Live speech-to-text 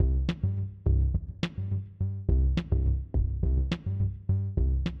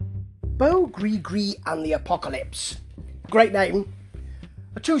Bo Gree and the Apocalypse. Great name.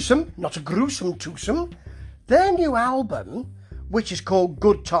 A twosome, not a gruesome twosome. Their new album, which is called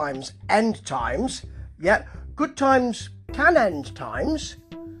Good Times, End Times. Yeah, good times can end times.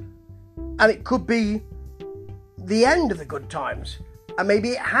 And it could be the end of the good times. And maybe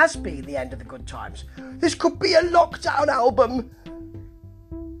it has been the end of the good times. This could be a lockdown album.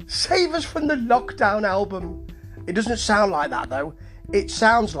 Save us from the lockdown album. It doesn't sound like that though. It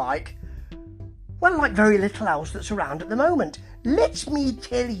sounds like, well, like very little else that's around at the moment. Let me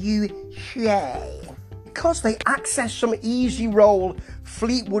tell you why. Because they access some easy roll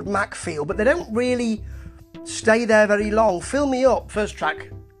Fleetwood Mac feel, but they don't really stay there very long. Fill Me Up, first track,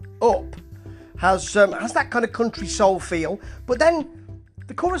 Up, has that kind of country soul feel, but then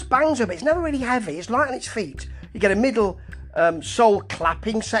the chorus bangs a bit. It's never really heavy. It's light on its feet. You get a middle soul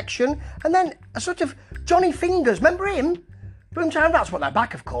clapping section, and then a sort of Johnny Fingers. Remember him? Boomtown Rats. Well, they're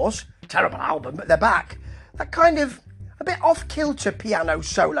back, of course. Terrible album, but they're back. That kind of a bit off-kilter piano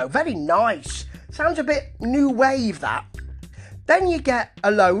solo. Very nice. Sounds a bit new wave, that. Then you get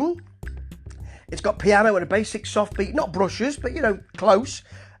Alone. It's got piano and a basic soft beat. Not brushes, but, you know, close.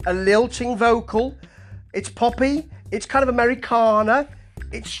 A lilting vocal. It's poppy. It's kind of Americana.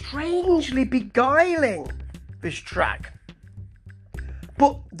 It's strangely beguiling, this track.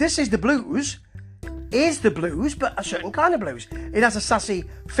 But This Is the Blues is the blues, but a certain kind of blues. It has a sassy,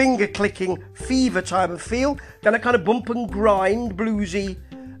 finger-clicking, fever type of feel, then a kind of bump and grind, bluesy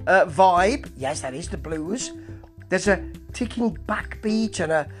vibe. Yes, that is the blues. There's a ticking backbeat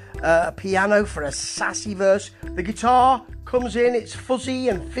and a piano for a sassy verse. The guitar comes in, it's fuzzy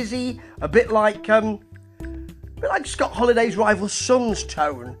and fizzy, a bit like Scott Holiday's rival Sun's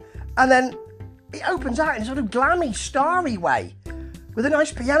tone. And then it opens out in a sort of glammy, starry way, with a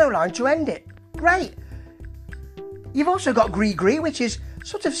nice piano line to end it. Great. You've also got Gree Gree, which is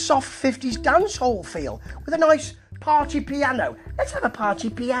sort of soft 50s dancehall feel, with a nice party piano. Let's have a party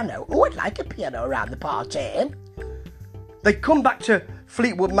piano. Oh, I'd like a piano around the party. They come back to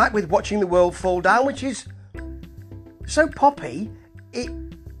Fleetwood Mac with Watching the World Fall Down, which is so poppy,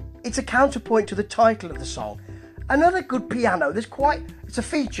 it's a counterpoint to the title of the song. Another good piano. It's a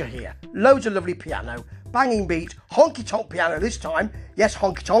feature here. Loads of lovely piano, banging beat, honky-tonk piano this time. Yes,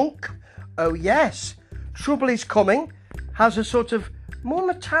 honky-tonk. Oh, yes. Trouble Is Coming has a sort of more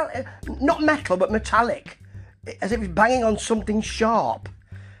metallic, not metal, but metallic, as if it's banging on something sharp.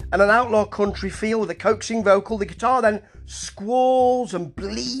 And an outlaw country feel with a coaxing vocal. The guitar then squalls and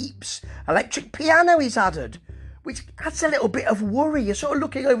bleeps. Electric piano is added, which adds a little bit of worry. You're sort of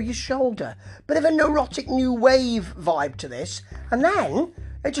looking over your shoulder. Bit of a neurotic new wave vibe to this. And then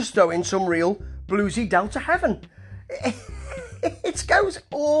they just throw in some real bluesy Delta Heaven. It goes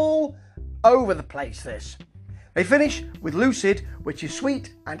all over the place, this. They finish with Lucid, which is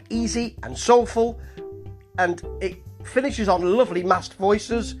sweet and easy and soulful, and it finishes on lovely masked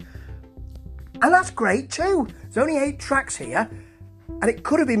voices, and that's great too. There's only 8 tracks here, and it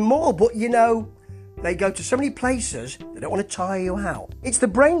could have been more, but you know, they go to so many places, they don't want to tire you out. It's the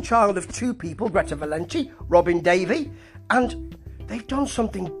brainchild of 2 people, Greta Valenti, Robin Davey, and they've done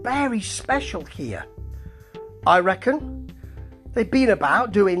something very special here. I reckon they've been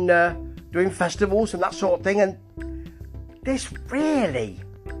about doing festivals and that sort of thing, and this really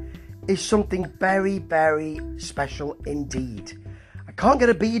is something very, very special indeed. I can't get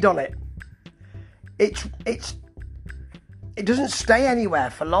a bead on it. It doesn't stay anywhere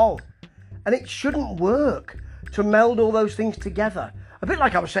for long, and it shouldn't work to meld all those things together. A bit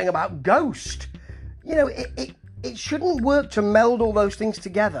like I was saying about Ghost. You know, it shouldn't work to meld all those things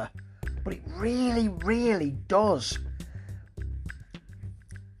together, but it really, really does.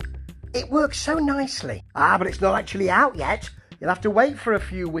 It works so nicely. But it's not actually out yet. You'll have to wait for a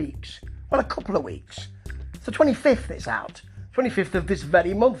few weeks. Well, a couple of weeks. It's the 25th it's out. 25th of this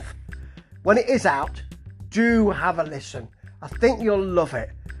very month. When it is out, do have a listen. I think you'll love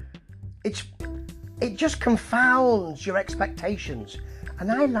it. It just confounds your expectations.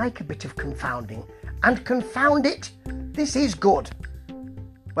 And I like a bit of confounding. And confound it, this is good.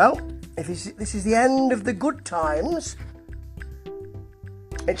 Well, if this is the end of the good times,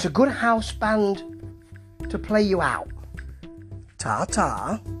 it's a good house band to play you out.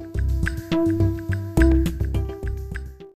 Ta-ta.